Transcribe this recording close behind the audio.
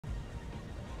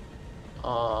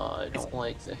I don't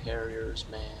like the Harriers,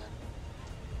 man.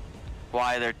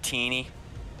 Why, they're teeny?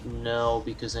 No,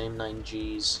 because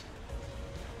AIM-9Gs.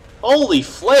 Holy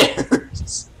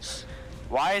flares!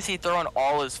 Why is he throwing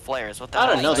all his flares? What the I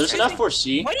hell? don't know, there's an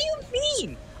F4C. What do you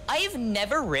mean? I have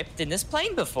never ripped in this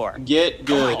plane before. Get Oh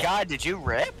good. my god, did you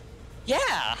rip?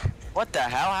 Yeah. What the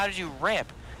hell? How did you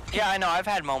rip? Yeah, I know, I've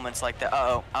had moments like that.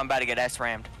 Uh-oh, I'm about to get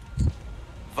S-rammed.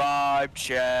 Vibe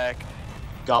check.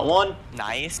 Got one.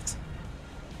 Nice.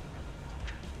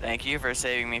 Thank you for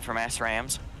saving me from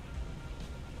S-rams.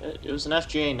 It was an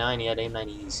FGA-9, he had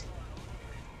AIM-9Es.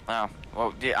 Oh,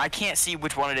 well, I can't see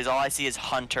which one it is. All I see is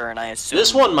Hunter, and I assume...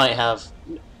 This one might have...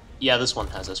 Yeah, this one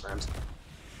has S-rams.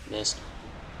 Missed.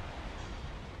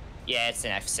 Yeah, it's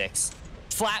an F6.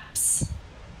 Flaps.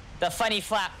 The funny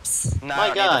flaps. No, My I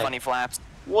don't need guy. the funny flaps.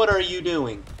 What are you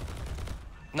doing?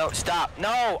 No, stop.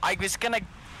 No, I was gonna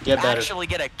Get better. actually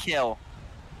get a kill.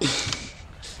 You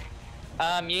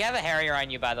have a Harrier on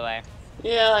you, by the way.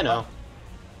 Yeah, I know.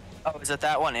 Oh, is it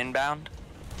that one inbound?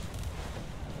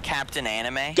 Captain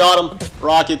Anime? Got him.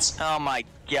 Rockets. Oh my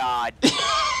god.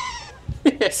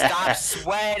 Stop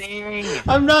sweating!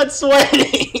 I'm not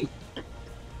sweating!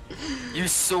 You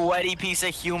sweaty piece of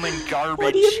human garbage.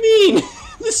 What do you mean?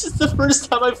 This is the first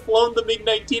time I've flown the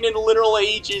MiG-19 in literal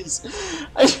ages.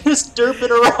 I just derp it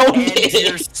around And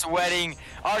you're it. sweating.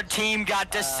 Our team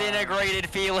got disintegrated,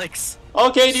 Felix.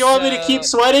 Okay, do you want me to keep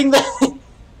sweating then?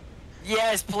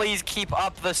 Yes, please keep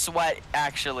up the sweat,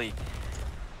 actually.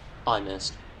 I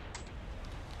missed.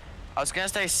 I was gonna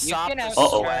say stop can the have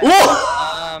sweat.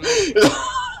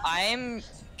 I'm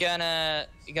gonna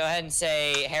go ahead and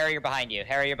say Harrier behind you.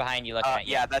 Harrier behind you, looking at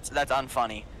you. Yeah, that's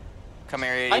unfunny. Come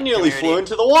here, I nearly flew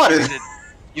into the water.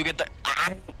 You get the...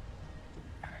 Ah.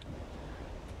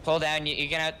 Pull down. You're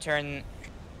gonna turn.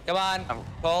 Come on.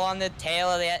 Pull on the tail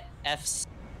of the F.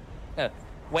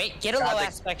 Wait, get a low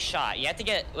aspect shot. You have to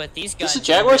get with these guns. Does the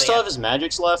Jaguar still have his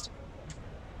magics left?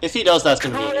 If he does, that's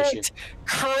gonna be an issue.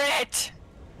 Crit!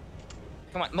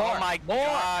 Come on, more. Oh my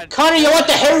god. Connor, you let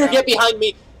the Harrier get behind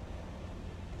me!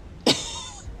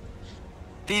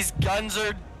 These guns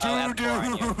are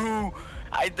doo-doo.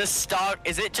 The stock,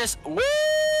 is it just... Woo!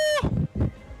 Woo!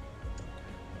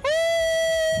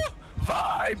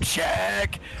 Vibe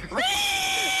check!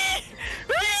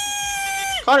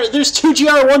 Connor, there's two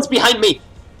GR1s behind me!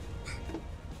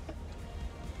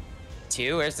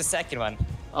 Two? Where's the second one?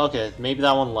 Okay, maybe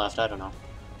that one left, I don't know.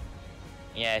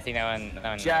 Yeah, I think that one.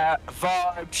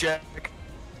 Vibe check.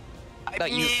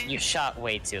 But you shot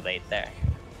way too late there.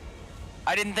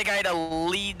 I didn't think I had to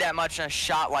lead that much in a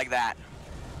shot like that.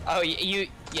 Oh, yeah,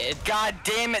 God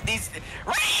damn it, these...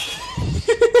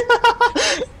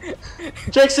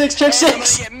 Check six, check I'm gonna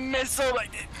six! get missile.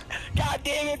 God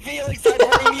damn it, Felix, I'm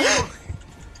hurting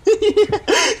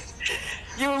you.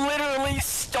 You literally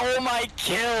stole my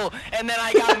kill, and then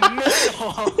I got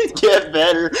missile. Get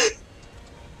better.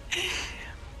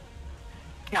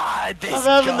 God, this I'm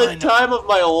having gun. the time of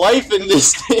my life in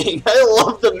this thing. I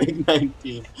love the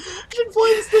MiG-19. I should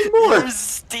play this thing more. You're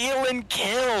stealing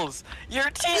kills.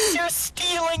 You're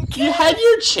stealing kills. You had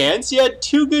your chance. You had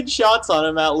two good shots on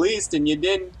him at least, and you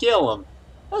didn't kill him.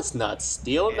 That's not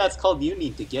stealing. That's called you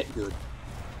need to get good.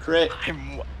 Crit.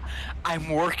 I'm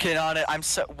working on it.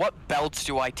 What belts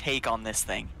do I take on this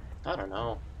thing? I don't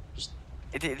know. Just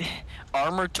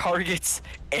Armor targets,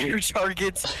 air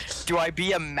targets. Do I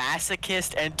be a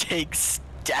masochist and take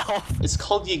stealth? it's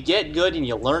called you get good and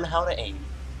you learn how to aim.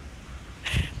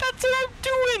 That's what I'm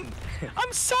doing.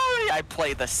 I'm sorry. I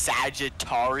play the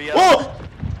Sagittario. Whoa!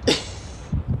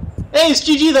 Hey, it's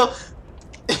GG though.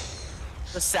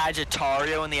 The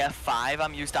Sagittario and the F5.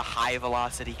 I'm used to high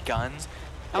velocity guns.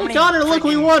 How Hey, many Connor, look,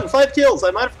 we freaking- won. 5 kills.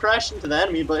 I might have crashed into the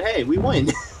enemy, but hey, we win.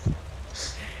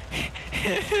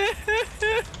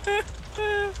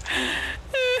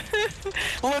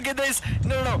 Look at this.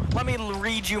 No. Let me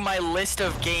read you my list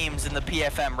of games in the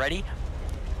PFM. Ready?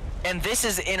 And this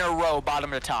is in a row,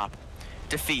 bottom to top.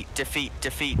 Defeat, defeat,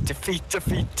 defeat, defeat,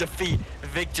 defeat, defeat.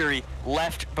 Victory.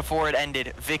 Left before it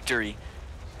ended. Victory.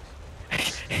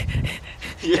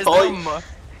 You know,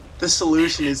 the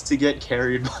solution is to get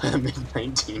carried by a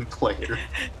MiG-19 player.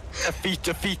 Defeat,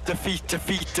 defeat, defeat,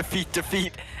 defeat, defeat,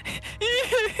 defeat.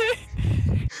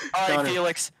 Alright, Connor.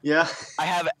 Felix. Yeah?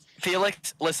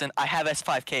 Felix, listen, I have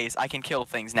S5Ks. I can kill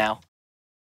things now.